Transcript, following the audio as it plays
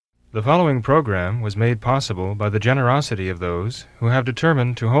The following program was made possible by the generosity of those who have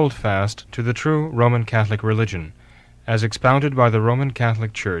determined to hold fast to the true Roman Catholic religion, as expounded by the Roman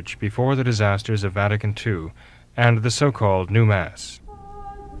Catholic Church before the disasters of Vatican II and the so-called New Mass.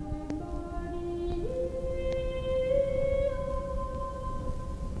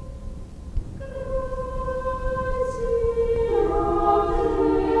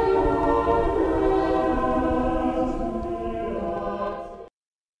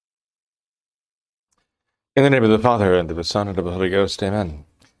 In the name of the Father, and of the Son, and of the Holy Ghost, amen.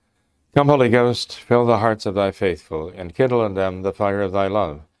 Come, Holy Ghost, fill the hearts of thy faithful, and kindle in them the fire of thy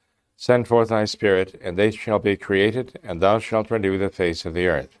love. Send forth thy Spirit, and they shall be created, and thou shalt renew the face of the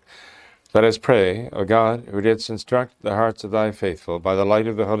earth. Let us pray, O God, who didst instruct the hearts of thy faithful by the light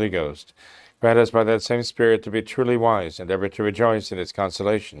of the Holy Ghost, grant us by that same Spirit to be truly wise, and ever to rejoice in its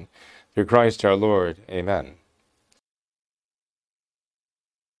consolation. Through Christ our Lord. Amen.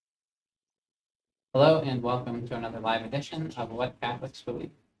 Hello and welcome to another live edition of What Catholics Believe.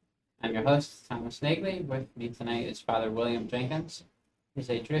 I'm your host, Thomas Nagley. With me tonight is Father William Jenkins. He's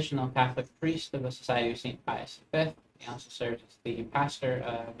a traditional Catholic priest of the Society of St. Pius V. He also serves as the pastor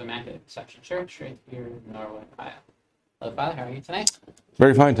of the Immaculate Conception Church right here in Norwood, Ohio. Hello, Father. How are you tonight?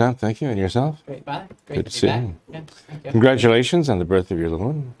 Very fine, Tom. Thank you. And yourself? Great, Father. Good to be see back. you. Yes, thank you. Congratulations on the birth of your little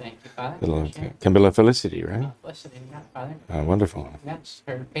one. Thank you, Father. Little Appreciate it. Camilla Felicity, right? Felicity, yeah, Father. Wonderful. Yes,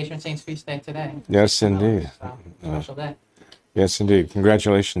 her patron saint's feast day today. Yes, St. Camilla, indeed. So, special day. Yes, indeed.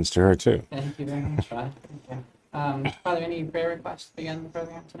 Congratulations to her, too. Thank you very much, Father. Thank you. Father, any prayer requests to begin the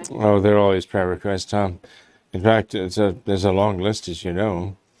program tonight? Oh, there are always prayer requests, Tom. In fact, there's a long list, as you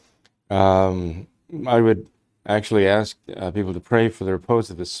know. I would actually ask people to pray for the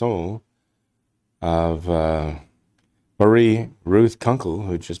repose of the soul of Marie Ruth Kunkel,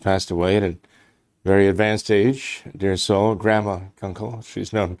 who just passed away at a very advanced age. Dear soul, Grandma Kunkel.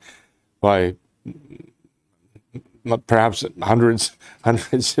 She's known by perhaps hundreds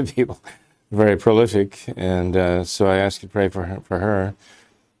of people. Very prolific, and so I ask you to pray for her.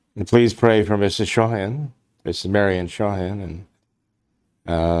 And please pray for Mrs. Shahan, Mrs. Marion Shahan,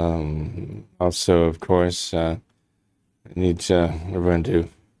 and also, of course, need everyone to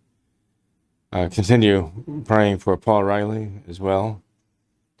continue praying for Paul Riley as well.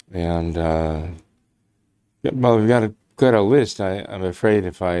 And well, we've got quite a list. I'm afraid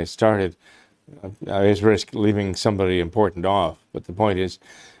if I started, I always risk leaving somebody important off. But the point is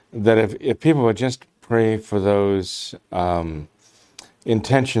that if people would just pray for those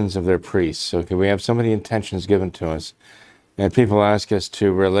intentions of their priests. So we have so many intentions given to us, and people ask us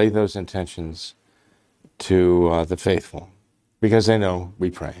to relay those intentions to the faithful, because they know we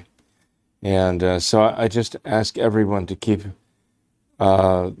pray. And so I just ask everyone to keep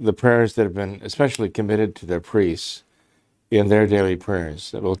the prayers that have been especially committed to their priests in their daily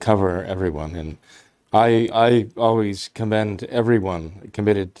prayers. That will cover everyone. And I always commend everyone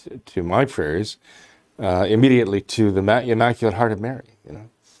committed to my prayers immediately to the Immaculate Heart of Mary,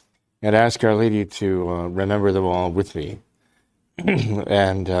 and ask Our Lady to remember them all with me.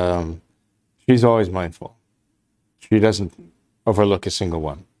 And she's always mindful. She doesn't overlook a single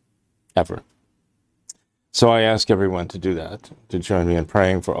one, ever. So I ask everyone to do that, to join me in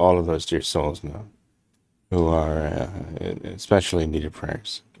praying for all of those dear souls now who are especially in need of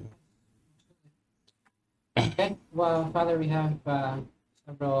prayers. Okay, well, Father, we have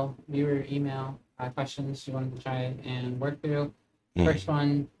several viewer email questions you wanted to try and work through. First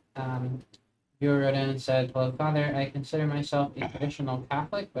one, viewer wrote in and said, "Hello, Father. I consider myself a traditional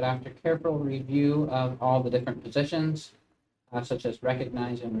Catholic, but after careful review of all the different positions, such as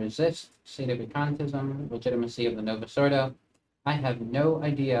recognize and resist, sedevacantism, legitimacy of the Novus Ordo, I have no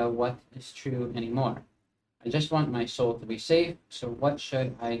idea what is true anymore. I just want my soul to be safe, so what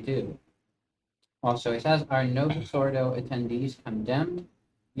should I do?" Also, he says, "Are Novus Ordo attendees condemned?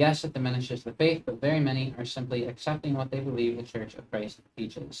 Yes, it diminishes the faith, but very many are simply accepting what they believe the Church of Christ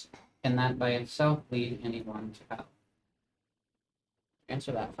teaches. Can that by itself lead anyone to hell?"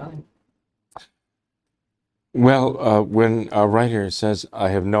 Answer that, Father. Well, when a writer says, "I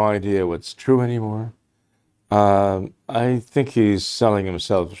have no idea what's true anymore," I think he's selling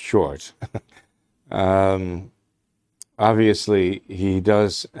himself short. Obviously, he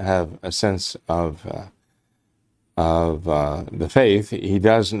does have a sense of the faith. He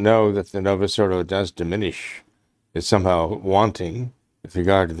does know that the Novus Ordo does diminish, is somehow wanting with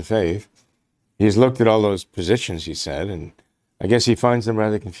regard to the faith. He's looked at all those positions, he said, and I guess he finds them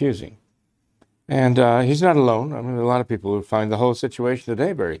rather confusing. And he's not alone. I mean, there are a lot of people who find the whole situation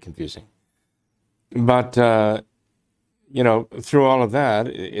today very confusing. But, through all of that,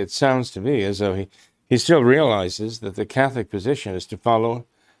 it sounds to me as though he still realizes that the Catholic position is to follow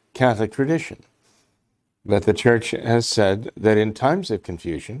Catholic tradition. That the Church has said that in times of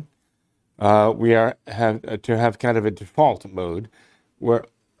confusion, we have to have kind of a default mode where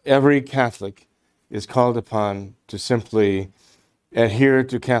every Catholic is called upon to simply adhere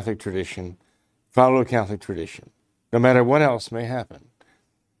to Catholic tradition, follow Catholic tradition, no matter what else may happen.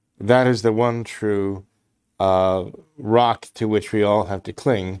 That is the one true rock to which we all have to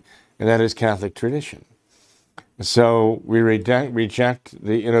cling, and that is Catholic tradition. So we reject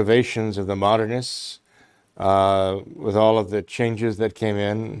the innovations of the modernists with all of the changes that came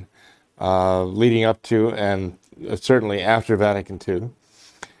in leading up to and certainly after Vatican II.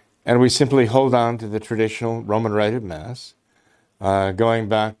 And we simply hold on to the traditional Roman Rite of Mass, going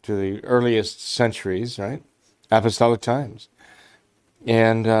back to the earliest centuries, right? Apostolic times.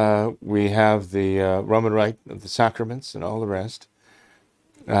 And we have the Roman Rite of the sacraments and all the rest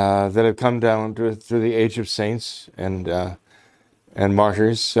that have come down through the age of saints and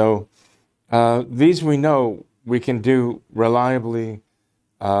martyrs. So these we know we can do reliably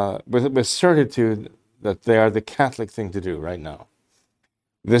with certitude that they are the Catholic thing to do right now.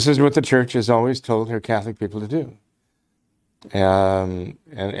 This is what the Church has always told her Catholic people to do,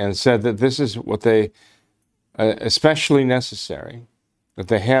 and said that this is what they, especially necessary, that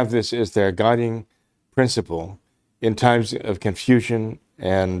they have this as their guiding principle in times of confusion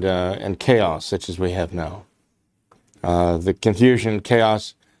and chaos, such as we have now. The confusion and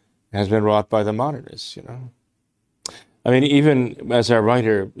chaos has been wrought by the modernists, I mean, even as our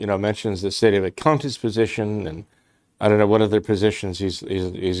writer, mentions the sedevacantist position, and I don't know what other positions he's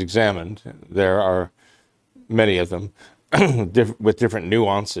examined. There are many of them with different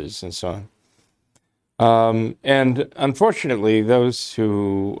nuances and so on. And unfortunately, those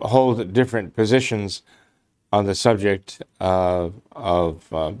who hold different positions on the subject of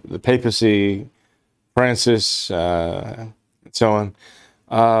the papacy, Francis, and so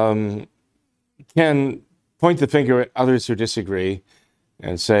on, can point the finger at others who disagree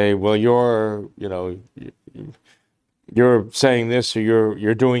and say, well, you're saying this, or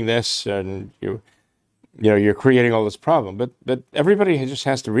you're doing this, and you're creating all this problem. But everybody just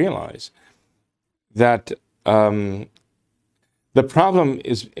has to realize that the problem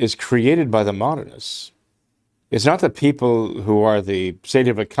is created by the modernists. It's not the people who are the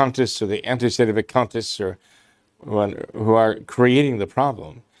sedevacantists or the anti-sedevacantists or who are creating the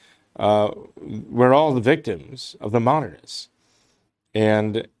problem. We're all the victims of the modernists.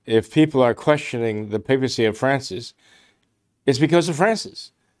 And if people are questioning the papacy of Francis, it's because of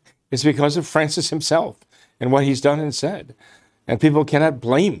Francis. It's because of Francis himself and what he's done and said. And people cannot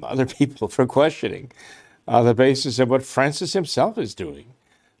blame other people for questioning the basis of what Francis himself is doing.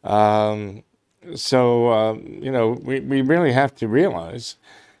 We really have to realize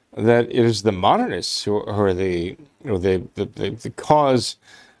that it is the modernists who are the cause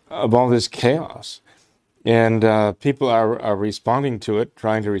of all this chaos. And people are responding to it,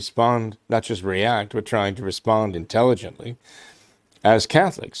 trying to respond, not just react, but trying to respond intelligently as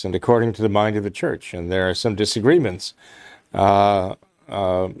Catholics and according to the mind of the Church. And there are some disagreements as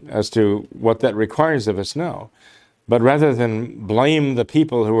to what that requires of us now. But rather than blame the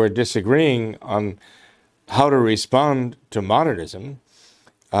people who are disagreeing on how to respond to modernism,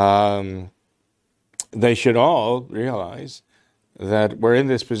 they should all realize that we're in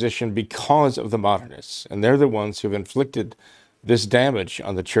this position because of the modernists, and they're the ones who've inflicted this damage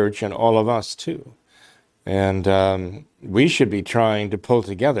on the Church and all of us too. And we should be trying to pull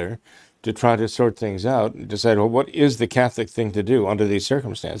together to try to sort things out and decide, well, what is the Catholic thing to do under these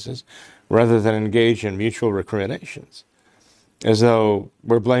circumstances, rather than engage in mutual recriminations, as though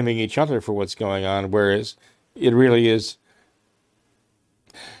we're blaming each other for what's going on, whereas it really is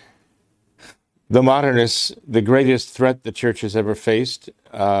the modernists, the greatest threat the Church has ever faced,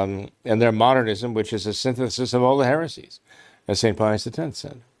 and their modernism, which is a synthesis of all the heresies, as St. Pius X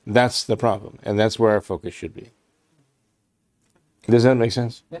said. That's the problem, and that's where our focus should be. Does that make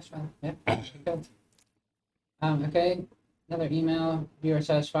sense? Yes, Father. Yeah, good. Okay, another email viewer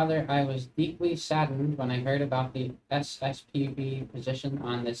says, Father, I was deeply saddened when I heard about the SSPV position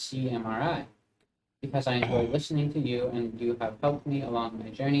on the CMRI, because I enjoy listening to you and you have helped me along my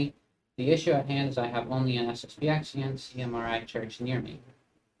journey. The issue at hand is I have only an SSPX and CMRI church near me.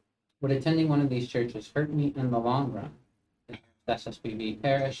 Would attending one of these churches hurt me in the long run? The SSPV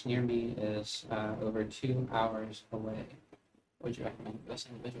parish near me is over 2 hours away. Would you recommend this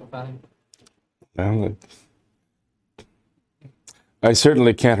individual, Father? Well, I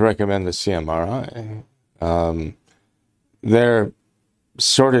certainly can't recommend the CMRI. Their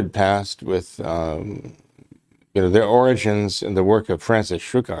sordid past with their origins in the work of Francis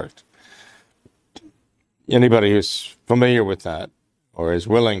Schuckardt. Anybody who's familiar with that or is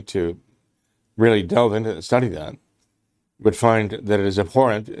willing to really delve into and study that, would find that it is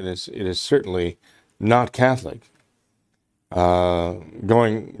abhorrent. It is certainly not Catholic.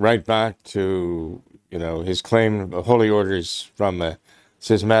 Going right back to his claim of holy orders from a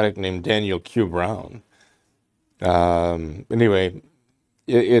schismatic named Daniel Q. Brown. Anyway,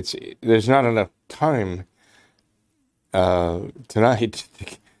 there's not enough time tonight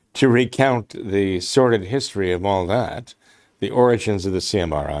to recount the sordid history of all that, the origins of the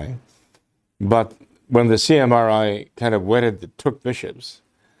CMRI. But when the CMRI kind of wedded the Took bishops,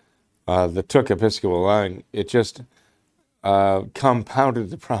 the Took Episcopal line, it just compounded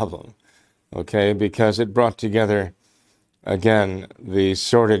the problem, okay, because it brought together, again, the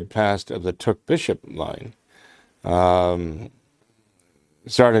sordid past of the Took bishop line,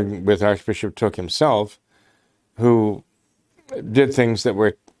 starting with Archbishop Took himself, who did things that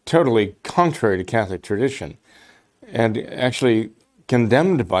were totally contrary to Catholic tradition and actually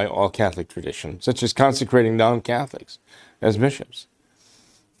condemned by all Catholic tradition, such as consecrating non-Catholics as bishops.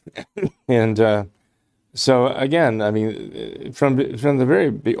 And so again, I mean, from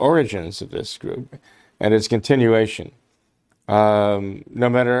the origins of this group and its continuation, no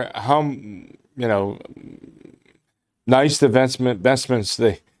matter how nice the vestments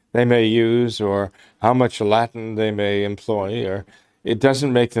they may use, or how much Latin they may employ, or it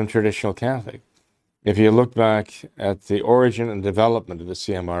doesn't make them traditional Catholic. If you look back at the origin and development of the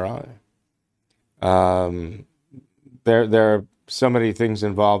CMRI, there are so many things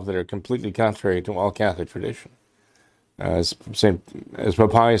involved that are completely contrary to all Catholic tradition. As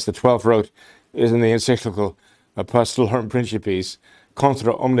Pope Pius XII wrote, is in the encyclical Apostolorum Principis,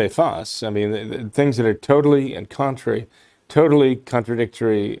 contra omne fas. I mean, things that are totally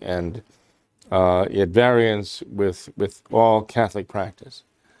contradictory, and at variance with all Catholic practice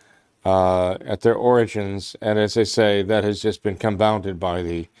at their origins. And as I say, that has just been compounded by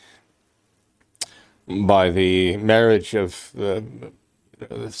the marriage of the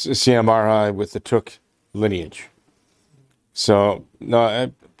CMRI with the Took lineage. So, no,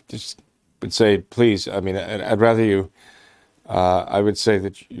 I just would say, please, I mean, I'd rather you, I would say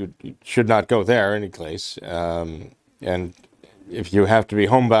that you should not go there any place. And if you have to be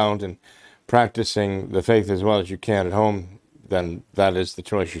homebound and practicing the faith as well as you can at home, then that is the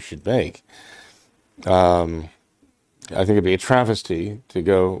choice you should make. I think it'd be a travesty to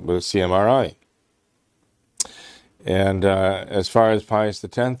go with CMRI. And as far as Pius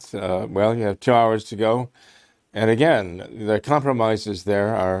X, well, you have 2 hours to go. And again, the compromises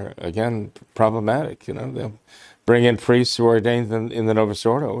there are, again, problematic. They'll bring in priests who are ordained in the Novus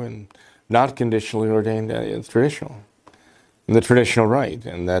Ordo and not conditionally ordained in the traditional rite.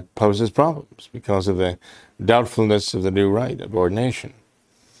 And that poses problems because of the doubtfulness of the new rite of ordination.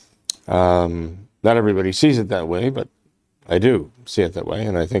 Not everybody sees it that way, but I do see it that way.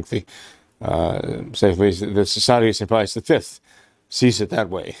 And I think the Society of St. Pius V sees it that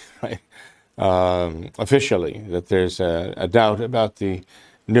way, right? Officially, that there's a doubt about the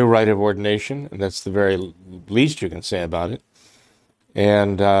new rite of ordination, and that's the very least you can say about it.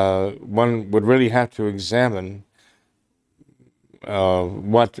 And one would really have to examine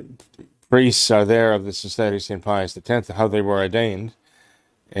what priests are there of the Society of St. Pius X, how they were ordained,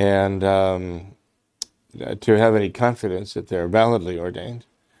 and to have any confidence that they're validly ordained.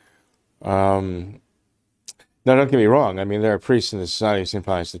 Now, don't get me wrong. I mean, there are priests in the Society of St.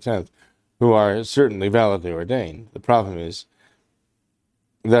 Pius X who are certainly validly ordained. The problem is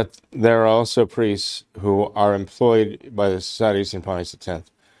that there are also priests who are employed by the Society of St. Pius X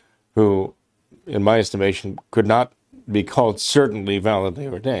who, in my estimation, could not be called certainly validly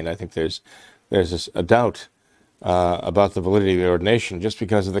ordained. I think there's a doubt about the validity of the ordination just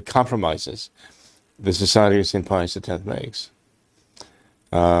because of the compromises the Society of St. Pius X makes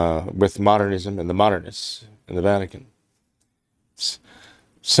with modernism and the modernists in the Vatican.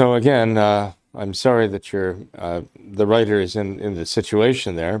 So again, I'm sorry that the writer is in the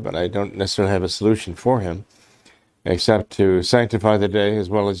situation there, but I don't necessarily have a solution for him, except to sanctify the day as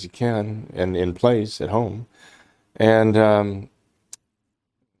well as you can and in place at home, and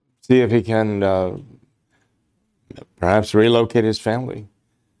see if he can perhaps relocate his family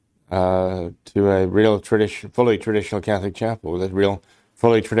to a real fully traditional Catholic chapel with a real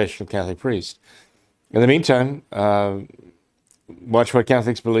fully traditional Catholic priest. In the meantime, watch What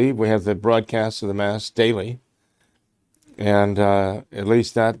Catholics Believe. We have the broadcasts of the Mass daily, and at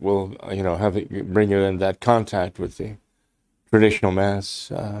least that will, bring you in that contact with the traditional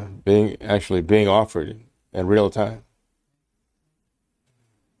Mass being offered in real time.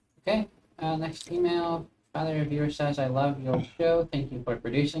 Okay. Next email. Father, a viewer says, "I love your show. Thank you for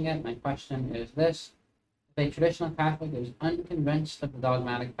producing it. My question is this: if a traditional Catholic is unconvinced of the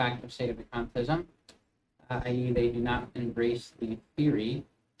dogmatic fact of sedevacantism, i.e., they do not embrace the theory,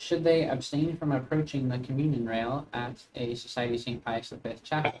 should they abstain from approaching the communion rail at a Society of St. Pius V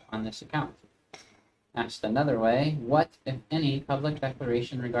chapel on this account? Asked another way, what, if any, public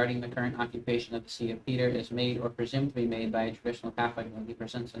declaration regarding the current occupation of the See of Peter is made or presumed to be made by a traditional Catholic when he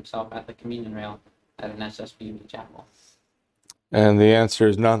presents himself at the communion rail at an SSPV chapel? And the answer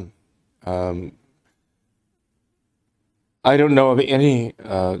is none. I don't know of any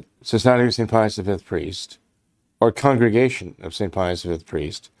Society of St. Pius V priest or congregation of St. Pius V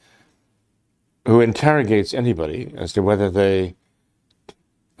priest who interrogates anybody as to whether they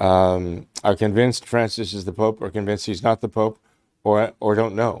are convinced Francis is the Pope or convinced he's not the Pope, or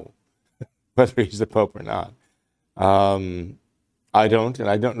don't know whether he's the Pope or not. I don't, and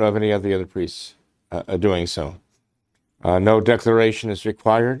I don't know of any of the other priests doing so. No declaration is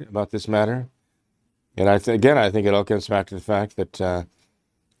required about this matter. And again, I think it all comes back to the fact that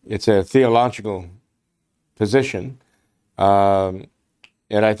it's a theological position, and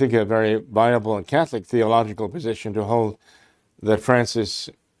I think a very viable and Catholic theological position to hold that Francis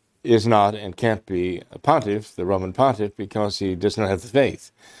is not and can't be a pontiff, the Roman pontiff, because he does not have the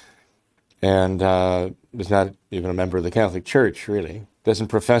faith, and is not even a member of the Catholic Church, really, doesn't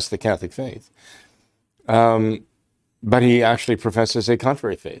profess the Catholic faith. But he actually professes a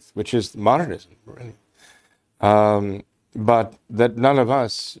contrary faith, which is modernism, really. But that none of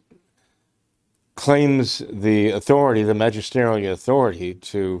us claims the authority, the magisterial authority,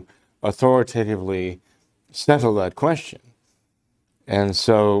 to authoritatively settle that question. And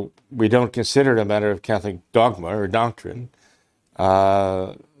so we don't consider it a matter of Catholic dogma or doctrine.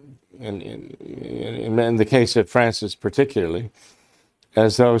 In the case of Francis particularly,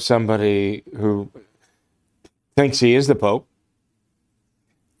 as though somebody who thinks he is the Pope,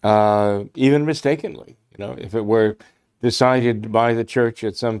 even mistakenly, if it were decided by the Church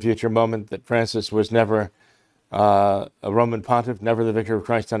at some future moment that Francis was never a Roman pontiff, never the vicar of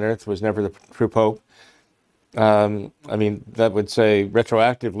Christ on earth, was never the true Pope, that would say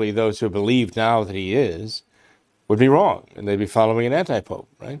retroactively those who believe now that he is would be wrong, and they'd be following an anti-Pope,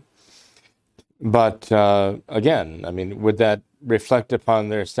 right? But again, would that reflect upon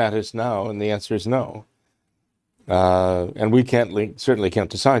their status now? And the answer is no. And we certainly can't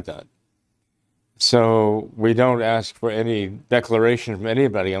decide that. So we don't ask for any declaration from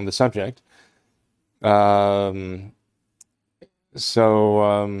anybody on the subject.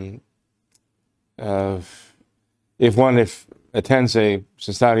 If one attends a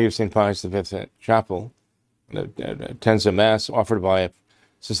Society of St. Pius V chapel, attends a Mass offered by a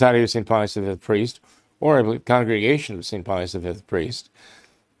Society of St. Pius V priest or a congregation of St. Pius V priest,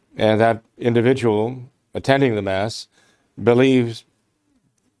 and that individual attending the Mass believes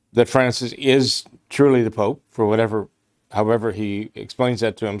that Francis is truly the Pope, for however he explains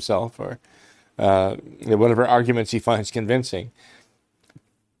that to himself, or whatever arguments he finds convincing,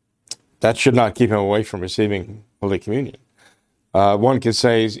 that should not keep him away from receiving Holy Communion. One could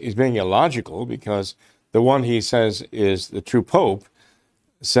say he's being illogical because the one he says is the true Pope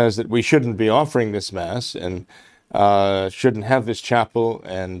says that we shouldn't be offering this Mass and shouldn't have this chapel,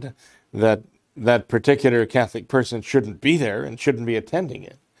 and that particular Catholic person shouldn't be there and shouldn't be attending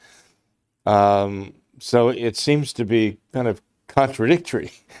it. So it seems to be kind of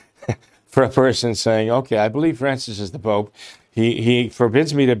contradictory for a person saying, okay, I believe Francis is the Pope. He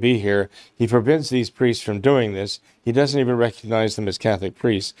forbids me to be here. He forbids these priests from doing this. He doesn't even recognize them as Catholic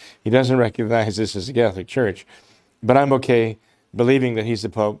priests. He doesn't recognize this as a Catholic Church. But I'm okay believing that he's the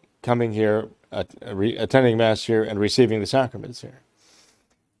Pope, coming here, attending Mass here, and receiving the sacraments here.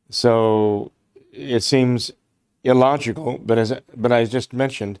 So it seems illogical, but as I just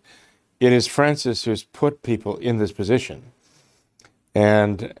mentioned, it is Francis who's put people in this position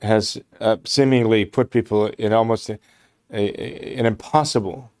and has seemingly put people in almost an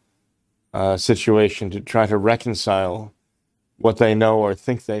impossible situation to try to reconcile what they know or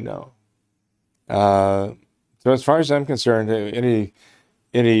think they know. So as far as I'm concerned,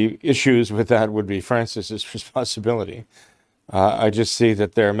 any issues with that would be Francis's responsibility. I just see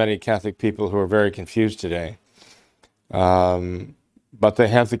that there are many Catholic people who are very confused today. But they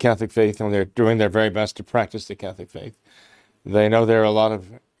have the Catholic faith, and they're doing their very best to practice the Catholic faith. They know there are a lot of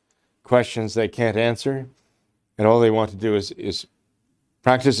questions they can't answer, and all they want to do is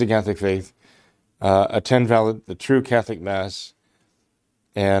practice the Catholic faith, attend the true Catholic Mass,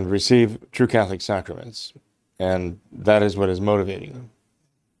 and receive true Catholic sacraments. And that is what is motivating them.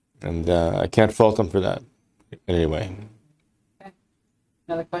 And I can't fault them for that in any way. Okay.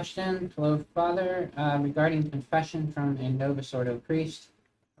 Another question, hello, Father, regarding confession from a Novus Ordo priest.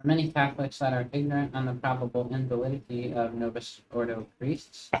 For many Catholics that are ignorant on the probable invalidity of Novus Ordo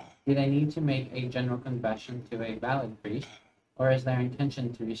priests, do they need to make a general confession to a valid priest, or is their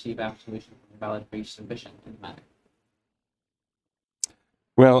intention to receive absolution from a valid priest sufficient in the matter?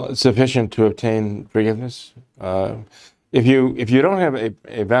 Well, sufficient to obtain forgiveness. If you don't have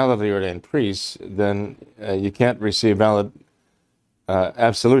a validly ordained priest, then you can't receive valid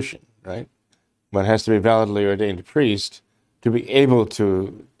absolution, right? One has to be validly ordained priest to be able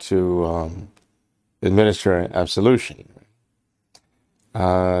to administer absolution.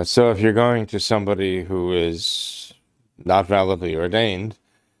 So if you're going to somebody who is not validly ordained,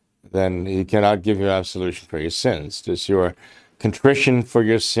 then he cannot give you absolution for your sins. Does your contrition for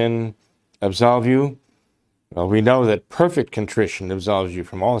your sin absolve you? Well, we know that perfect contrition absolves you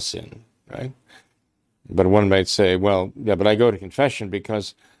from all sin, right? But one might say, well, yeah, but I go to confession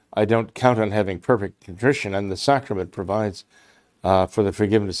because I don't count on having perfect contrition, and the sacrament provides for the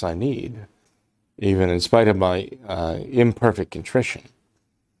forgiveness I need, even in spite of my imperfect contrition.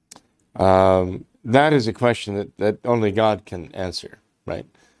 That is a question that only God can answer, right?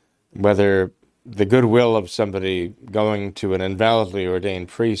 Whether the goodwill of somebody going to an invalidly ordained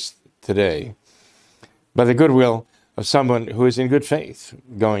priest today, but the goodwill of someone who is in good faith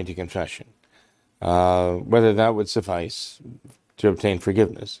going to confession, whether that would suffice to obtain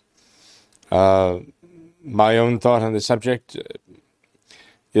forgiveness. My own thought on the subject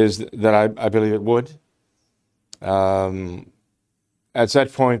is that I believe it would. At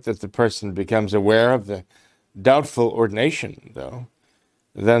that point that the person becomes aware of the doubtful ordination, though,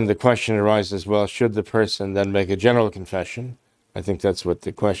 then the question arises, well, should the person then make a general confession? I think that's what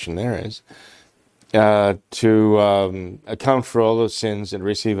the question there is. To account for all those sins and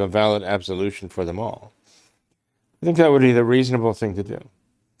receive a valid absolution for them all. I think that would be the reasonable thing to do.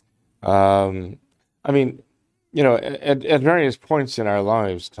 I mean, you know, at various points in our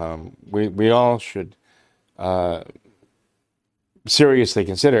lives, Tom, we all should seriously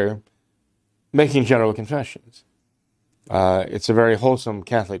consider making general confessions. It's a very wholesome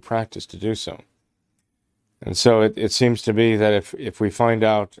Catholic practice to do so. And so it seems to be that if we find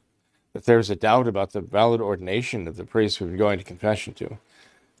out that there's a doubt about the valid ordination of the priest we've been going to confession to,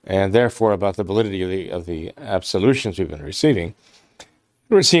 and therefore about the validity of the absolutions we've been receiving,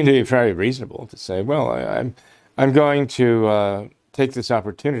 it would seem to be very reasonable to say, well, I'm going to take this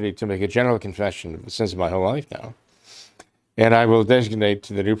opportunity to make a general confession of the sins of my whole life now, and I will designate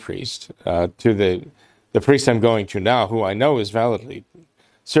to the new priest, to the priest I'm going to now, who I know is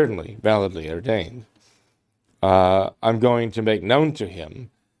certainly validly ordained. I'm going to make known to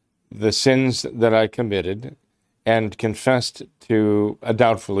him the sins that I committed and confessed to a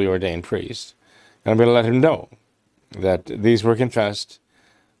doubtfully ordained priest. And I'm going to let him know that these were confessed,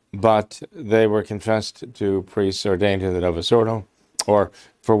 but they were confessed to priests ordained in the Novus Ordo, or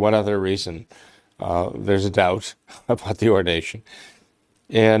for what other reason there's a doubt about the ordination.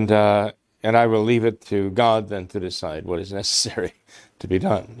 And I will leave it to God then to decide what is necessary to be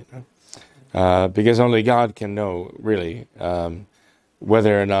done. You know? Because only God can know, really,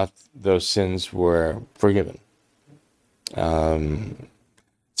 whether or not those sins were forgiven.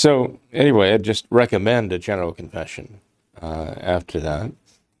 So anyway, I'd just recommend a general confession after that.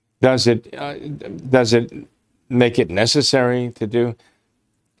 Does it make it necessary to do?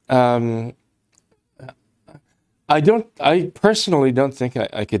 I personally don't think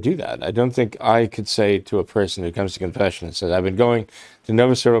I could do that. I don't think I could say to a person who comes to confession and says, I've been going to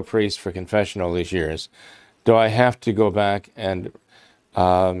Novus Ordo priest for confession all these years. Do I have to go back and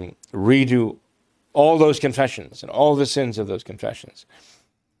redo all those confessions and all the sins of those confessions?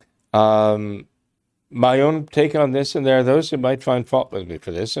 My own take on this, and there are those who might find fault with me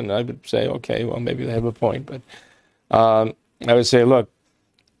for this, and I would say, okay, well, maybe they have a point, but I would say, look,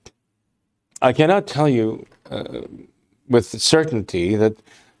 I cannot tell you with certainty that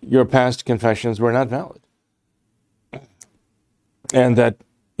your past confessions were not valid, and that,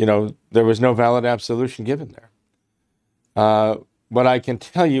 you know, there was no valid absolution given there. What I can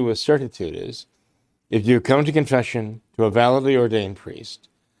tell you with certitude is, if you come to confession to a validly ordained priest,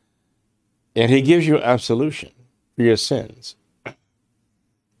 and he gives you absolution for your sins,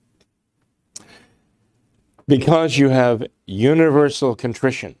 because you have universal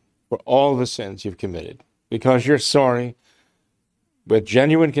contrition for all the sins you've committed, because you're sorry with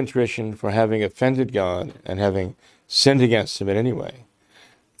genuine contrition for having offended God and having sinned against him in any way,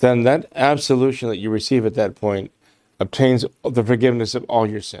 then that absolution that you receive at that point obtains the forgiveness of all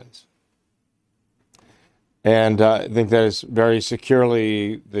your sins. And I think that is very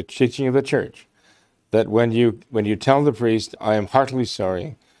securely the teaching of the Church, that when you tell the priest, I am heartily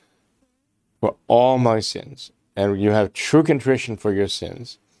sorry for all my sins, and you have true contrition for your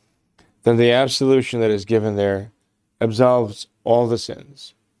sins, then the absolution that is given there absolves all the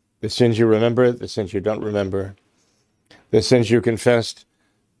sins. The sins you remember, the sins you don't remember, the sins you confessed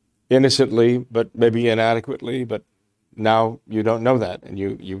innocently, but maybe inadequately, but now you don't know that, and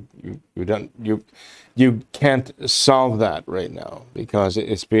you can't solve that right now because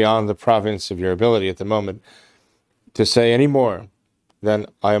it's beyond the province of your ability at the moment to say any more than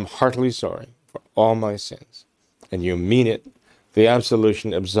I am heartily sorry for all my sins, and you mean it. The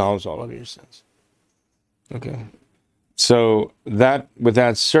absolution absolves all of your sins. Okay, so that with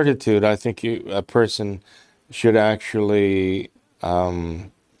that certitude, I think a person should actually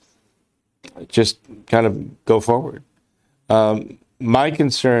just kind of go forward. My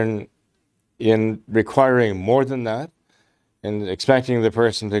concern in requiring more than that and expecting the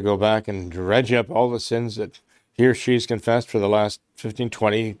person to go back and dredge up all the sins that he or she's confessed for the last 15,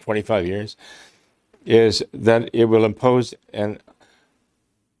 20, 25 years is that it will impose an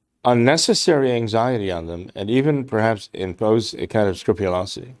unnecessary anxiety on them and even perhaps impose a kind of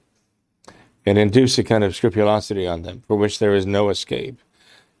scrupulosity and induce a kind of scrupulosity on them for which there is no escape.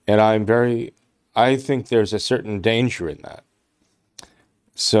 And I think there's a certain danger in that.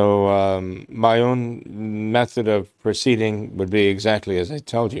 So my own method of proceeding would be exactly as I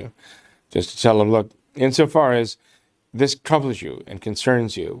told you, just to tell them, look, insofar as this troubles you and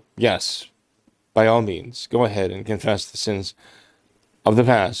concerns you, yes, by all means, go ahead and confess the sins of the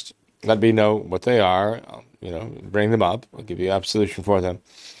past. Let me know what they are, bring them up. I'll give you absolution for them.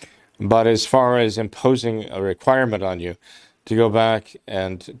 But as far as imposing a requirement on you to go back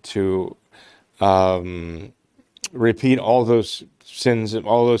and to repeat all those sins,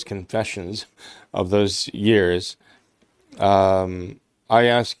 all those confessions of those years, I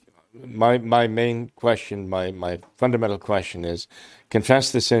ask, my main question, my fundamental question is,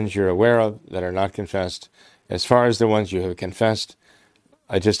 confess the sins you're aware of that are not confessed. As far as the ones you have confessed,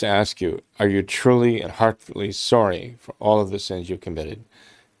 I just ask you, are you truly and heartfully sorry for all of the sins you've committed?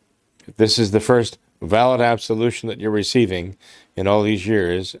 If this is the first valid absolution that you're receiving in all these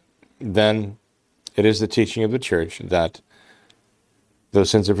years, then it is the teaching of the church that those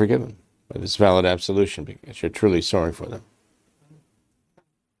sins are forgiven by this valid absolution because you're truly sorry for them.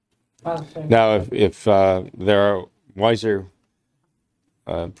 Now, if there are wiser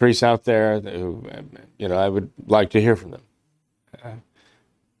priests out there who, I would like to hear from them.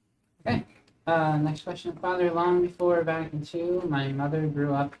 Okay. Next question. Father, long before Vatican II, my mother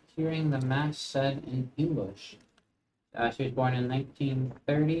grew up hearing the Mass said in English. She was born in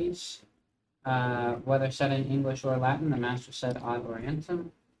 1930s. Whether said in English or Latin, the Mass was said ad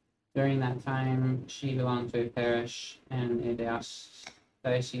orientem. During that time, she belonged to a parish in a diocese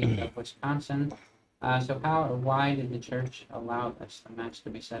of Wisconsin. So how or why did the church allow the Mass to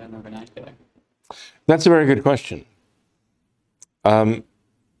be said in the vernacular? That's a very good question.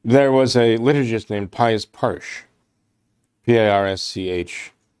 There was a liturgist named Pius Parsch,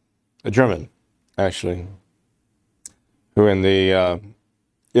 P-A-R-S-C-H, a German, actually, who in the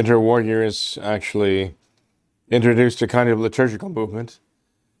interwar years actually introduced a kind of liturgical movement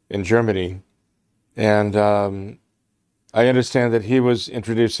in Germany. And I understand that he was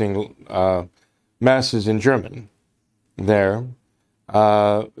introducing masses in German there.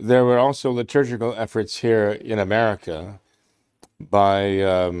 There were also liturgical efforts here in America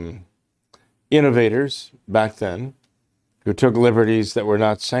by innovators back then who took liberties that were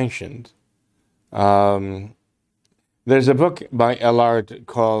not sanctioned. There's a book by Ellard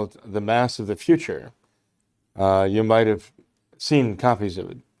called The Mass of the Future. You might have seen copies of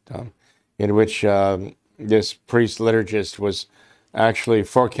it, Tom, in which this priest liturgist was actually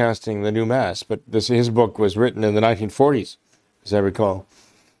forecasting the new Mass. But his book was written in the 1940s, as I recall.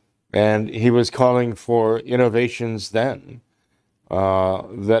 And he was calling for innovations then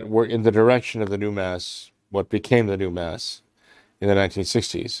that were in the direction of the new Mass, what became the new Mass in the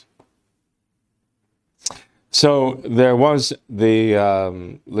 1960s. So there was the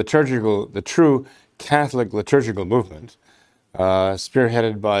the true Catholic liturgical movement,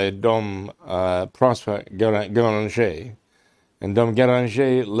 spearheaded by Dom Prosper Guéranger. And Dom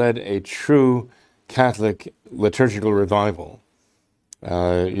Guéranger led a true Catholic liturgical revival.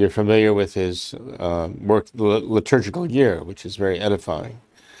 You're familiar with his work, The Liturgical Year, which is very edifying.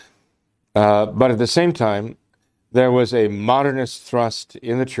 But at the same time, there was a modernist thrust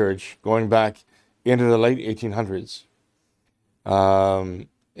in the church going back into the late 1800s,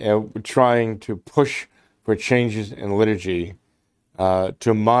 trying to push for changes in liturgy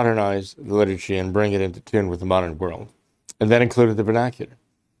to modernize the liturgy and bring it into tune with the modern world. And that included the vernacular.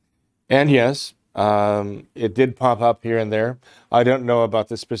 And yes, it did pop up here and there. I don't know about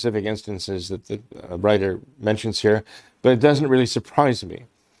the specific instances that the writer mentions here, but it doesn't really surprise me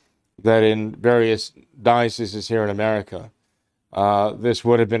that in various dioceses here in America, this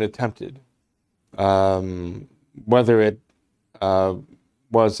would have been attempted. Whether it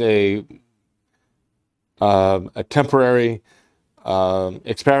was a temporary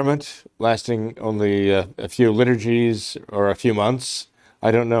experiment lasting only a few liturgies or a few months,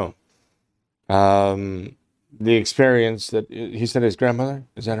 I don't know. The experience that he said his grandmother,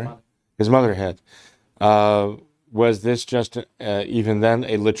 is that right? His mother had. Was this just even then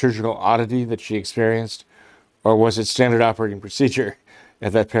a liturgical oddity that she experienced, or was it standard operating procedure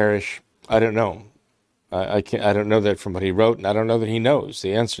at that parish? I don't know. I don't know that from what he wrote, and I don't know that he knows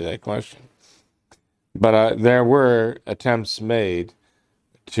the answer to that question. But there were attempts made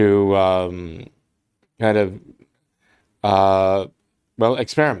to kind of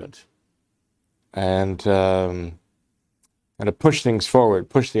experiment and kind of push things forward,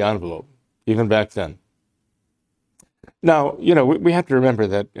 push the envelope, even back then. Now, we have to remember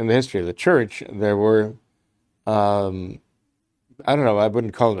that in the history of the church, there were, I don't know, I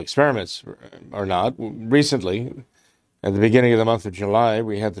wouldn't call them experiments or not. Recently, at the beginning of the month of July,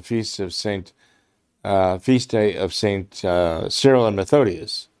 we had the feast day of Saint Cyril and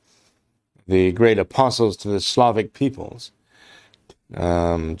Methodius, the great apostles to the Slavic peoples.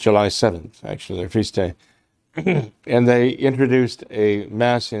 July 7th, actually, their feast day. And they introduced a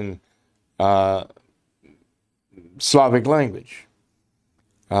Mass in Slavic language,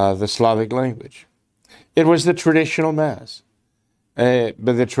 the Slavic language. It was the traditional Mass, but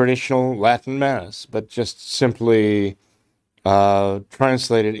the traditional Latin Mass, but just simply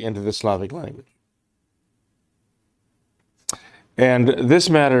translated into the Slavic language. And this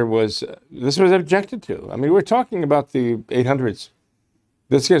was objected to. I mean, we're talking about the 800s.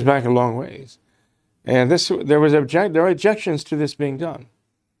 This goes back a long ways. And there were objections to this being done.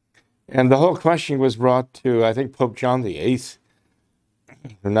 And the whole question was brought to, I think, Pope John VIII, if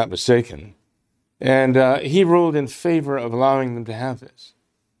I'm not mistaken. And he ruled in favor of allowing them to have this.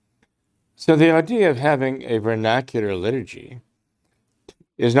 So the idea of having a vernacular liturgy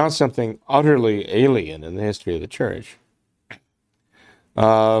is not something utterly alien in the history of the church.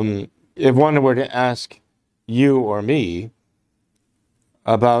 If one were to ask you or me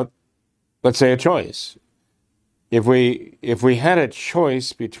about, let's say, a choice, if we had a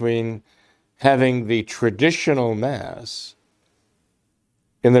choice between having the traditional Mass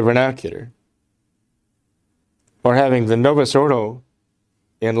in the vernacular or having the Novus Ordo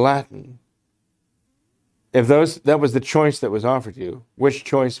in Latin, if that was the choice that was offered you, which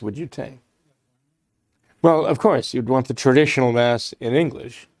choice would you take? Well, of course, you'd want the traditional Mass in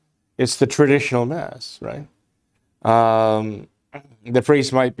English. It's the traditional Mass, right? The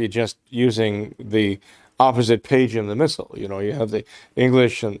priest might be just using the opposite page in the missal. You have the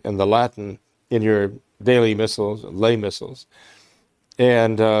English and the Latin in your daily missals, lay missals.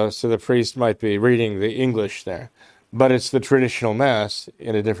 And so the priest might be reading the English there. But it's the traditional Mass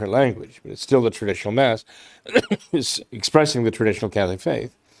in a different language. But it's still the traditional Mass. It's expressing the traditional Catholic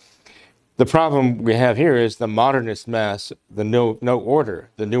faith. The problem we have here is the modernist Mass, the no order,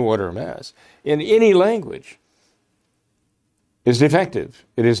 the New Order Mass, in any language is defective.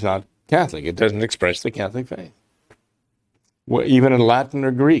 It is not Catholic. It doesn't express the Catholic faith. Well, even in Latin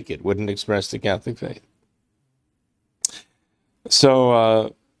or Greek, it wouldn't express the Catholic faith.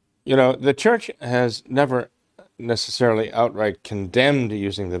 So, the Church has never necessarily outright condemned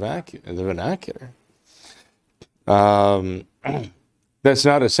using the vernacular. That's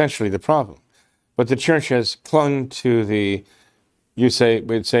not essentially the problem. But the Church has clung to the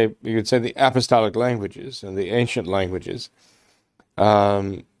apostolic languages and the ancient languages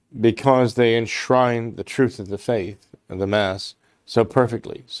because they enshrine the truth of the faith and the Mass so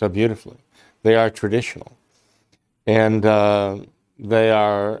perfectly, so beautifully. They are traditional. And they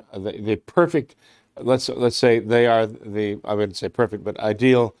are the perfect, let's say they are I wouldn't say perfect, but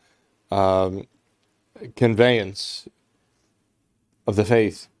ideal conveyance of the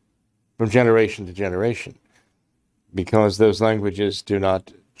faith from generation to generation, because those languages do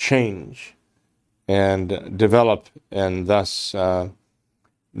not change and develop, and thus not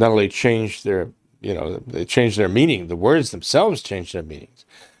only change they change their meaning, the words themselves change their meanings.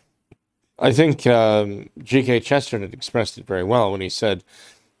 I think G.K. Chesterton expressed it very well when he said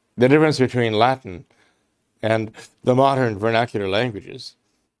the difference between Latin and the modern vernacular languages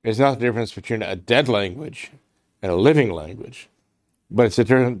is not the difference between a dead language and a living language, but it's the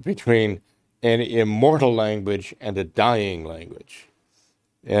difference between an immortal language and a dying language.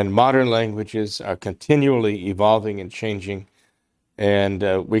 And modern languages are continually evolving and changing. And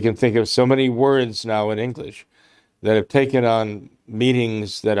we can think of so many words now in English that have taken on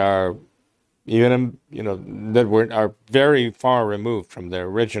meanings that are even that are very far removed from their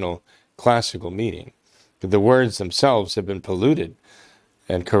original classical meaning. The words themselves have been polluted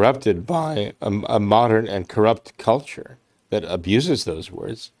and corrupted by a modern and corrupt culture that abuses those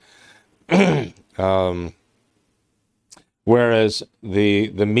words. Whereas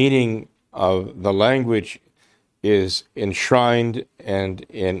the meaning of the language is enshrined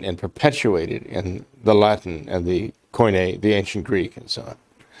and perpetuated in the Latin and the Koine, the ancient Greek, and so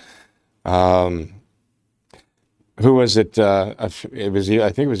on. Who was it? I think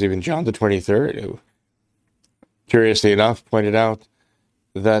it was even John the 23rd who, curiously enough, pointed out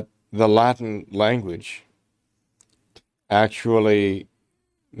that the Latin language actually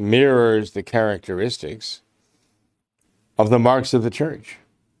mirrors the characteristics of the marks of the church,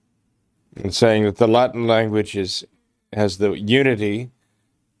 and saying that the Latin language has the unity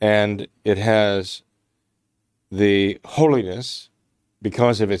and it has the holiness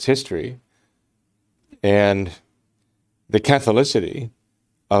because of its history and the Catholicity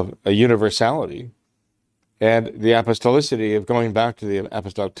of a universality and the apostolicity of going back to the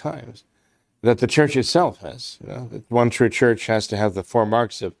apostolic times that the church itself has. That one true church has to have the four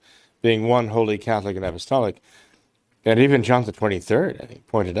marks of being one, holy, Catholic, and apostolic. And even John the 23rd, I think,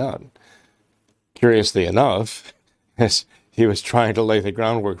 pointed out, curiously enough, as he was trying to lay the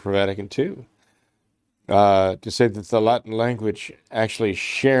groundwork for Vatican II, to say that the Latin language actually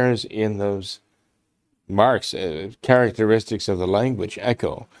shares in those marks, characteristics of the language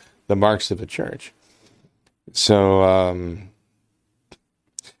echo the marks of the church. So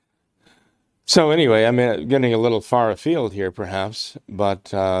anyway, I mean, getting a little far afield here, perhaps,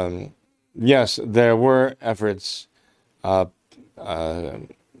 but yes, there were efforts by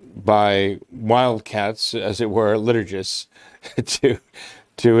wildcats, as it were, liturgists,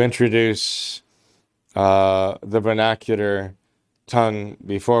 to introduce the vernacular tongue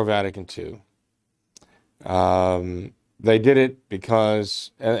before Vatican II. They did it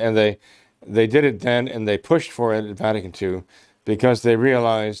because, and they did it then, and they pushed for it at Vatican II because they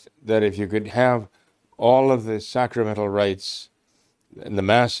realized that if you could have all of the sacramental rites and the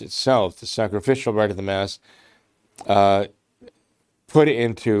Mass itself, the sacrificial rite of the Mass, put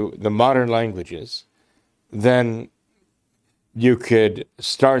into the modern languages, then you could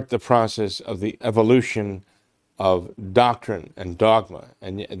start the process of the evolution of doctrine and dogma,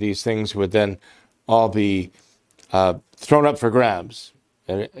 and these things would then all be thrown up for grabs,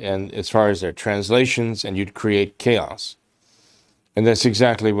 and as far as their translations, and you'd create chaos. And that's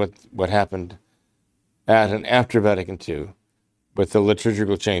exactly what happened at and after Vatican II. With the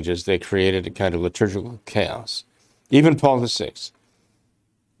liturgical changes, they created a kind of liturgical chaos. Even Paul VI,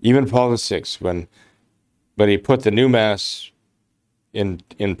 when he put the new Mass in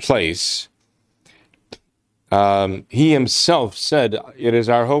place, he himself said, "It is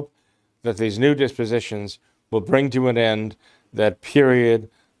our hope that these new dispositions will bring to an end that period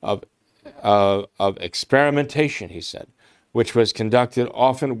of experimentation," he said, "which was conducted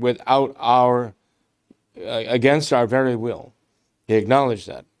often without against our very will." He acknowledged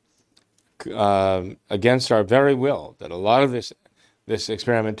that, against our very will, that a lot of this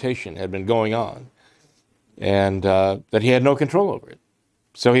experimentation had been going on, and that he had no control over it.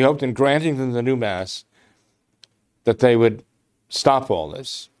 So he hoped, in granting them the new Mass, that they would stop all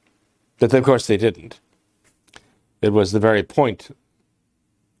this. But of course they didn't. It was the very point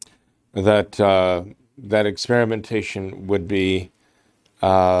that that experimentation would be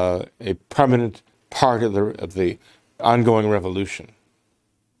a permanent part of the ongoing revolution.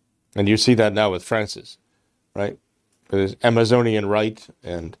 And you see that now with Francis, right? His Amazonian rite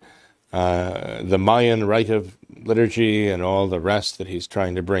and the Mayan rite of liturgy and all the rest that he's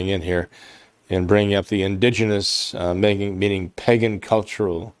trying to bring in here, and bringing up the indigenous, meaning pagan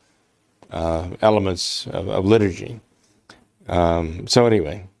cultural elements of liturgy. So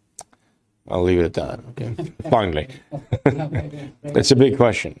anyway, I'll leave it at that. Okay. Finally, it's a big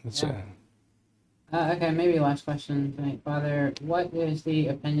question. Okay, maybe last question tonight, Father. What is the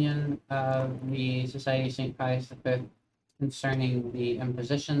opinion of the Society of St. Pius V concerning the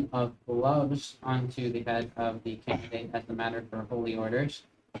imposition of gloves onto the head of the candidate as the matter for holy orders,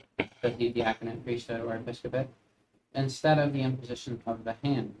 such as the diaconate, priesthood, or episcopate, instead of the imposition of the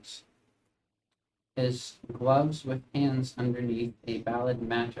hands? Is gloves with hands underneath a valid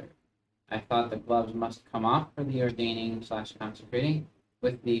matter? I thought the gloves must come off for the ordaining/consecrating,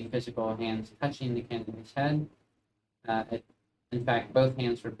 with the physical hands touching the candidate's head. In fact, both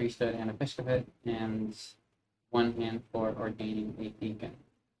hands for priesthood and episcopate, and one hand for ordaining a deacon.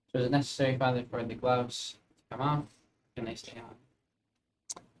 So is it necessary, Father, for the gloves to come off? Can they stay on?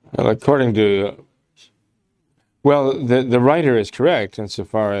 Well, according to Well, the writer is correct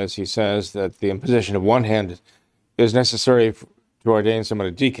insofar as he says that the imposition of one hand is necessary to ordain someone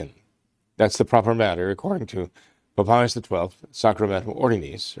a deacon. That's the proper matter, according to Pope Pius XII, Sacramentum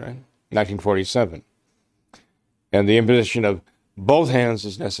Ordinis, right, 1947. And the imposition of both hands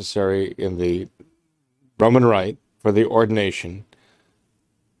is necessary in the Roman Rite for the ordination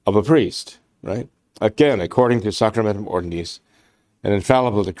of a priest, right? Again, according to Sacramentum Ordinis, an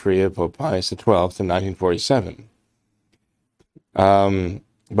infallible decree of Pope Pius XII in 1947. Pope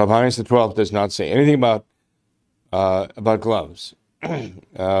Pius XII does not say anything about gloves.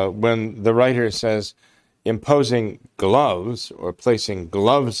 When the writer says imposing gloves or placing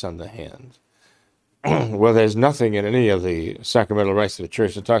gloves on the hand, well, there's nothing in any of the sacramental rites of the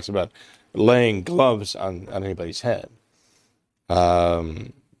church that talks about laying gloves on anybody's head.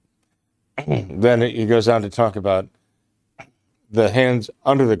 Then it goes on to talk about the hands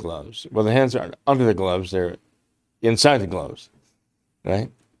under the gloves. Well, the hands aren't under the gloves, they're inside the gloves, right?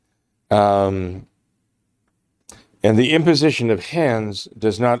 And the imposition of hands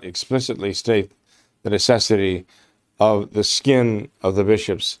does not explicitly state the necessity of the skin of the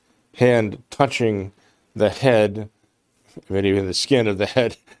bishop's hand touching the head, I mean, even the skin of the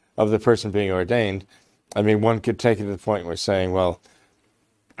head of the person being ordained. I mean, one could take it to the point where saying, well,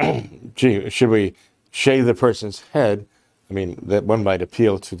 gee, should we shave the person's head? I mean, that one might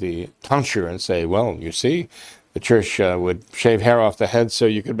appeal to the tonsure and say, well, you see, the church would shave hair off the head so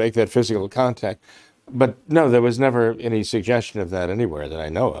you could make that physical contact. But no, there was never any suggestion of that anywhere that I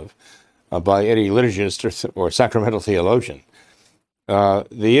know of by any liturgist or sacramental theologian.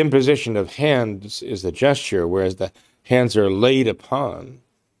 The imposition of hands is the gesture, whereas the hands are laid upon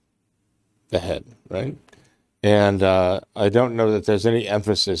the head, right? And I don't know that there's any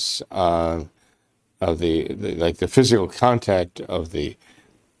emphasis of the physical contact of the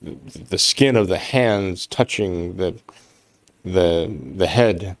skin of the hands touching the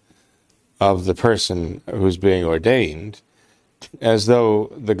head of the person who's being ordained, as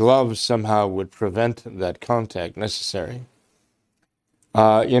though the gloves somehow would prevent that contact necessary.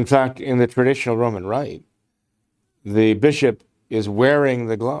 In fact, in the traditional Roman Rite, the bishop is wearing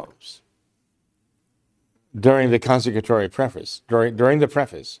the gloves during the consecratory preface, during the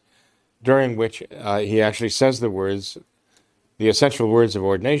preface, during which he actually says the essential words of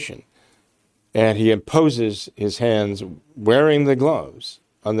ordination, and he imposes his hands wearing the gloves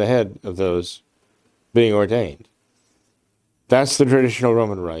on the head of those being ordained. That's the traditional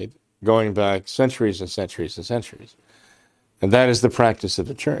Roman Rite, going back centuries and centuries and centuries. And that is the practice of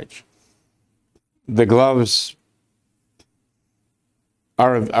the church. The gloves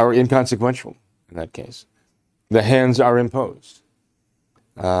are inconsequential in that case. The hands are imposed.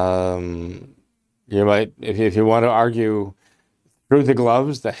 You might, if you want to argue through the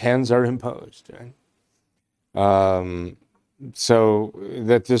gloves, the hands are imposed. Right? So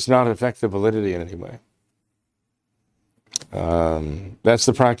that does not affect the validity in any way. That's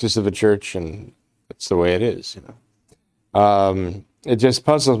the practice of the church, and that's the way it is. It just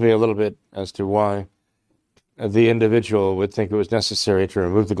puzzles me a little bit as to why the individual would think it was necessary to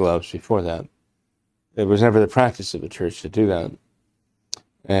remove the gloves before that. It was never the practice of the church to do that.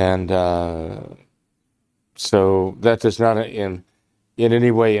 And so that does not in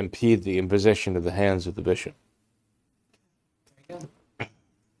any way impede the imposition of the hands of the bishop. Very good.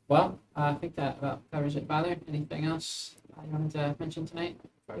 Well, I think that about covers it, Father. Anything else you wanted to mention tonight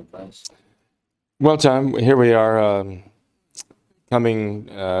before we close? Well, Tom, here we are coming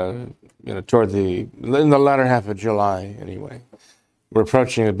toward in the latter half of July anyway. We're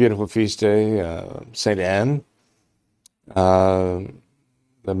approaching a beautiful feast day, St. Anne, the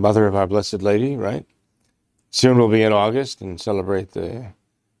mother of our Blessed Lady, right? Soon we'll be in August and celebrate the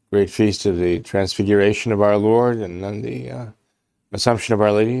great feast of the Transfiguration of our Lord, and then the Assumption of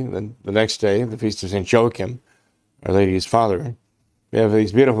Our Lady. Then the next day, the feast of St. Joachim, Our Lady's father. We have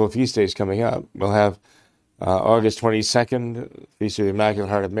these beautiful feast days coming up. We'll have August 22nd, Feast of the Immaculate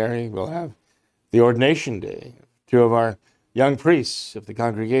Heart of Mary. We'll have the Ordination Day, two of our young priests of the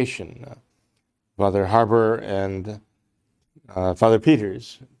congregation, Father Harbour and Father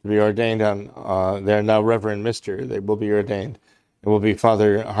Peters, to be ordained on, they're now Reverend Mister. They will be ordained. It will be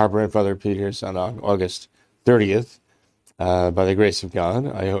Father Harbour and Father Peters on August 30th, by the grace of God.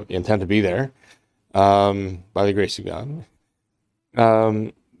 I intend to be there, by the grace of God.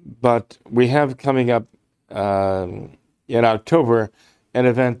 But we have coming up in October an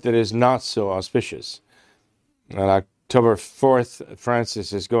event that is not so auspicious. On October 4th,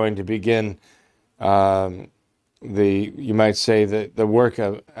 Francis is going to begin you might say, the work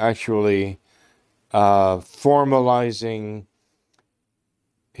of actually formalizing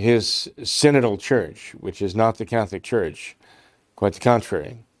his synodal church, which is not the Catholic Church, quite the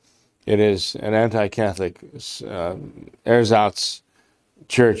contrary. It is an anti-Catholic ersatz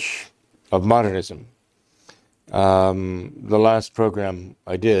church of modernism. The last program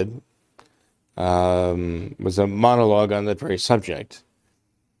I did was a monologue on that very subject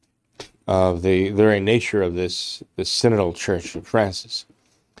of the very nature of this synodal church of Francis.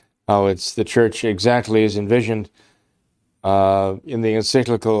 How it's the church exactly as envisioned in the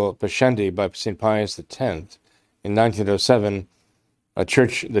encyclical Pascendi by St. Pius X in 1907, the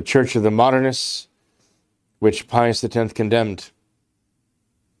church of the modernists, which Pius X condemned.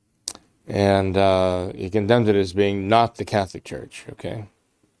 And he condemned it as being not the Catholic Church, okay,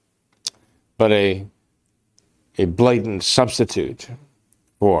 but a blatant substitute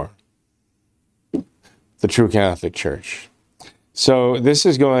for the true Catholic Church. So this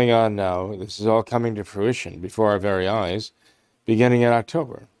is going on now. This is all coming to fruition before our very eyes, beginning in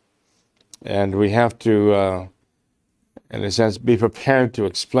October. And we have to, in a sense, be prepared to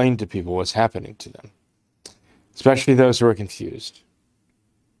explain to people what's happening to them, especially those who are confused.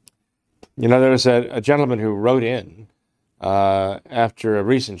 You know, there was a gentleman who wrote in after a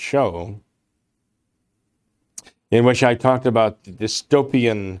recent show in which I talked about the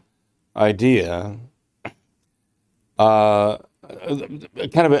dystopian idea, kind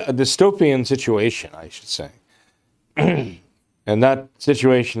of a dystopian situation, I should say. And that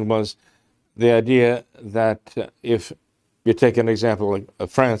situation was the idea that if you take an example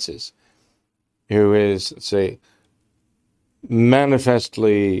of Francis, who is, say,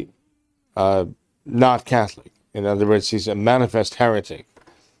 manifestly not Catholic. In other words, he's a manifest heretic.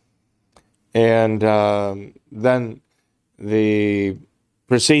 And then the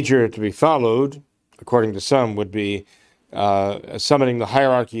procedure to be followed, according to some, would be summoning the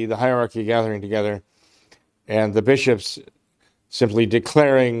hierarchy gathering together, and the bishops simply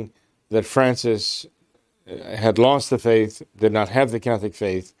declaring that Francis had lost the faith, did not have the Catholic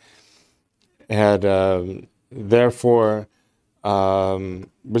faith, had therefore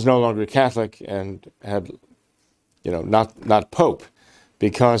was no longer Catholic and had, not Pope,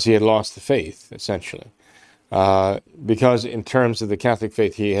 because he had lost the faith, essentially. Because in terms of the Catholic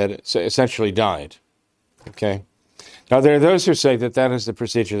faith, he had essentially died. Okay? Now, there are those who say that that is the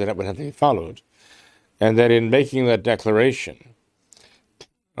procedure that would have to be followed, and that in making that declaration,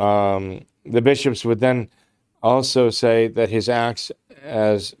 the bishops would then also say that his acts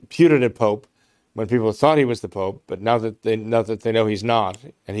as putative Pope, when people thought he was the Pope, but now that they know he's not,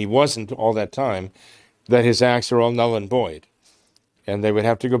 and he wasn't all that time, that his acts are all null and void. And they would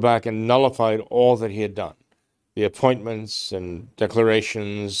have to go back and nullify all that he had done, the appointments and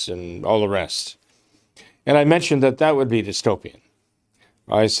declarations and all the rest. And I mentioned that that would be dystopian.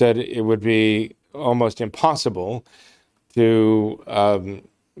 I said it would be almost impossible to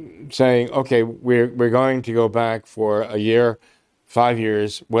saying, okay, we're going to go back for a year, 5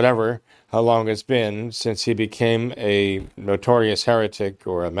 years, whatever, how long it's been since he became a notorious heretic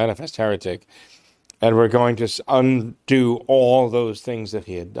or a manifest heretic, and we're going to undo all those things that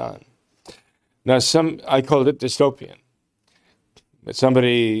he had done. Now, I called it dystopian. But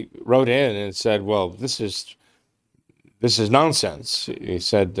somebody wrote in and said, well, this is nonsense. He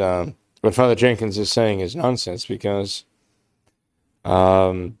said, what Father Jenkins is saying is nonsense because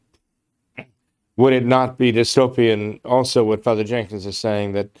would it not be dystopian also what Father Jenkins is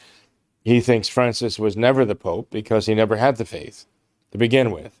saying, that he thinks Francis was never the Pope because he never had the faith to begin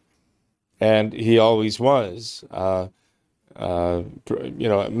with, and he always was,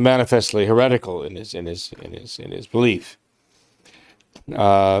 manifestly heretical in his belief,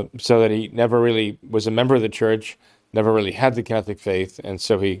 so that he never really was a member of the Church, never really had the Catholic faith, and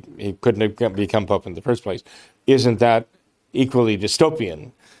so he couldn't have become Pope in the first place. Isn't that equally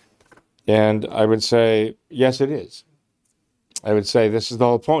dystopian? And I would say, yes, it is. I would say this is the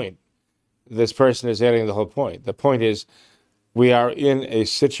whole point. This person is adding the whole point. The point is, we are in a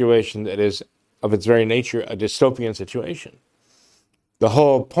situation that is, of its very nature, a dystopian situation. The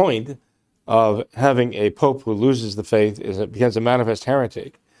whole point of having a pope who loses the faith is it becomes a manifest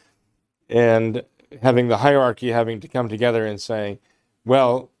heretic, and having the hierarchy having to come together and saying,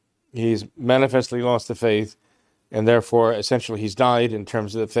 well, he's manifestly lost the faith, and therefore, essentially, he's died in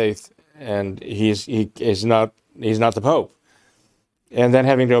terms of the faith, and he is not the pope. And then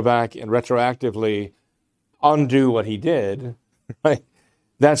having to go back and retroactively undo what he did, right?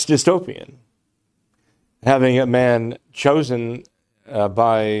 That's dystopian. Having a man chosen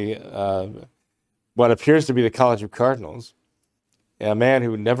by what appears to be the College of Cardinals, a man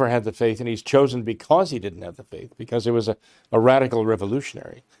who never had the faith, and he's chosen because he didn't have the faith, because it was a radical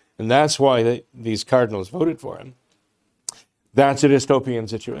revolutionary. And that's why these cardinals voted for him. that's a dystopian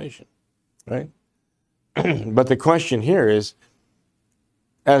situation, right? But the question here is,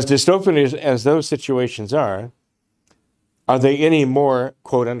 as dystopian as those situations are they any more,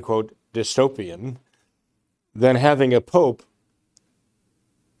 quote unquote, dystopian than having a pope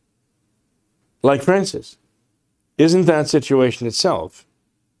like Francis? Isn't that situation itself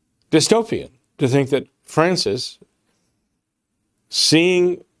dystopian? To think that Francis,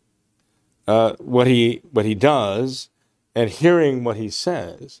 seeing what he does and hearing what he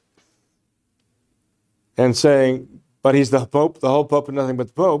says, and saying, but he's the Pope, the whole Pope and nothing but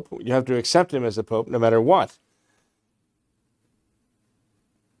the Pope, you have to accept him as the Pope no matter what.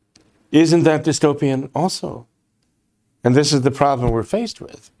 Isn't that dystopian also? And this is the problem we're faced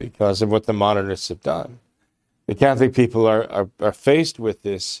with because of what the modernists have done. The Catholic people are faced with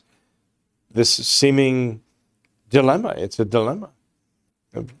this seeming dilemma. It's a dilemma.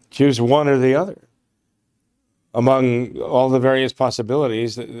 Choose one or the other. Among all the various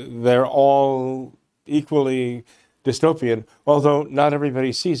possibilities, they're all equally dystopian, although not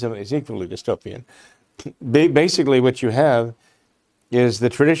everybody sees them as equally dystopian. Basically, what you have is the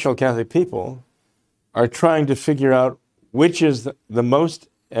traditional Catholic people are trying to figure out which is the most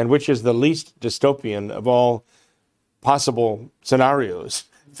and which is the least dystopian of all possible scenarios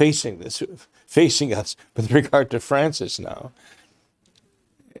facing us with regard to Francis now.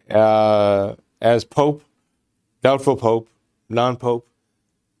 As Pope, doubtful Pope, non-Pope,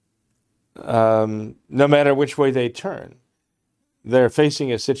 no matter which way they turn, they're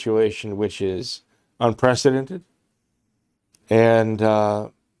facing a situation which is unprecedented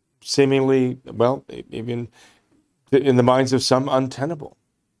and seemingly, well, even in the minds of some, untenable.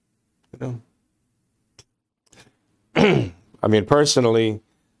 You know, I mean, personally,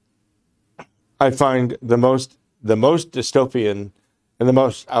 I find the most dystopian and the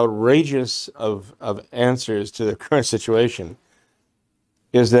most outrageous of answers to the current situation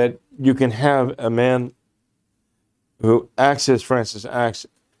is that you can have a man who acts as Francis acts,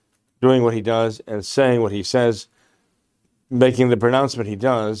 doing what he does and saying what he says, making the pronouncement he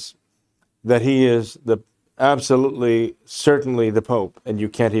does, that he is absolutely, certainly the Pope, and you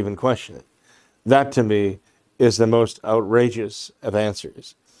can't even question it. That, to me, is the most outrageous of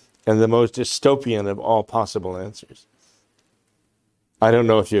answers and the most dystopian of all possible answers. I don't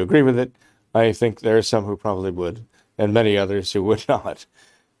know if you agree with it. I think there are some who probably would, and many others who would not.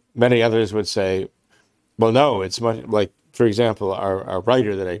 Many others would say, well, no, it's much like, for example, our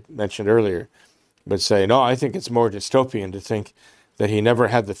writer that I mentioned earlier would say, no, I think it's more dystopian to think that he never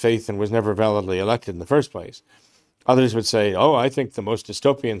had the faith and was never validly elected in the first place. Others would say, oh, I think the most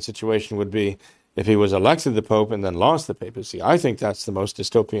dystopian situation would be if he was elected the Pope and then lost the papacy. I think that's the most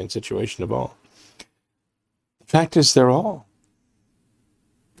dystopian situation of all. The fact is, they're all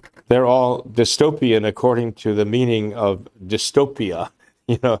dystopian according to the meaning of dystopia.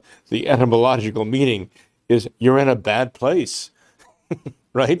 You know, the etymological meaning is you're in a bad place,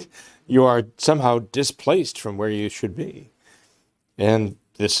 right? You are somehow displaced from where you should be. And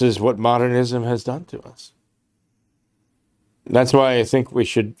this is what modernism has done to us. That's why I think we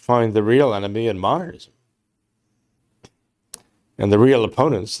should find the real enemy in modernism. And the real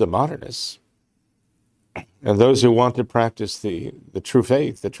opponents, the modernists. And those who want to practice the true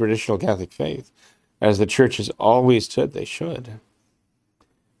faith, the traditional Catholic faith, as the Church has always said they should.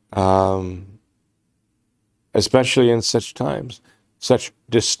 Especially in such times, such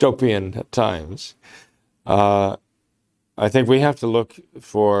dystopian times. I think we have to look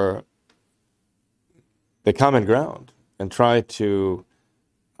for the common ground and try to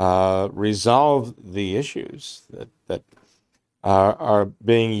resolve the issues that are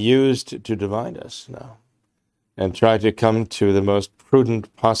being used to divide us now, and try to come to the most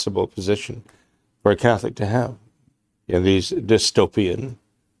prudent possible position for a Catholic to have in these dystopian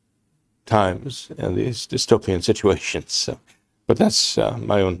times and these dystopian situations. So, but that's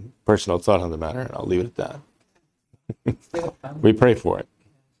my own personal thought on the matter, and I'll leave it at that. We pray for it.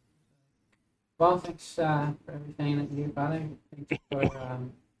 Well, thanks for everything that you do, Father. Thanks for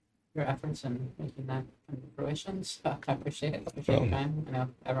your efforts in making that come to fruition. So I appreciate it. Appreciate your time. I know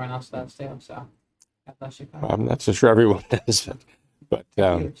everyone else does too. So God bless you, Father. I'm not so sure everyone does, but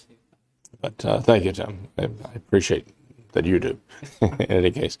thank you, Tom. I appreciate that you do. In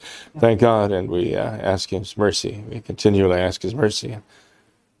any case, thank God, and we ask His mercy. We continually ask His mercy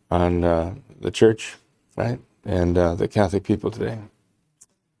on the Church, right, and the Catholic people today.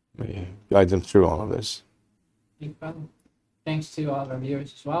 We guide them through all of this. Thank you, Father. Thanks to all of our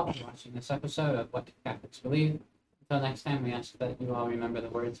viewers as well for watching this episode of What Do Catholics Believe. Until next time, we ask that you all remember the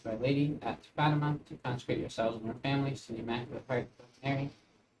words of Our Lady at Fatima to consecrate yourselves and your families to the Immaculate Heart of Mary.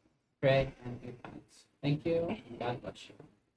 Pray and give thanks. Thank you, and God bless you.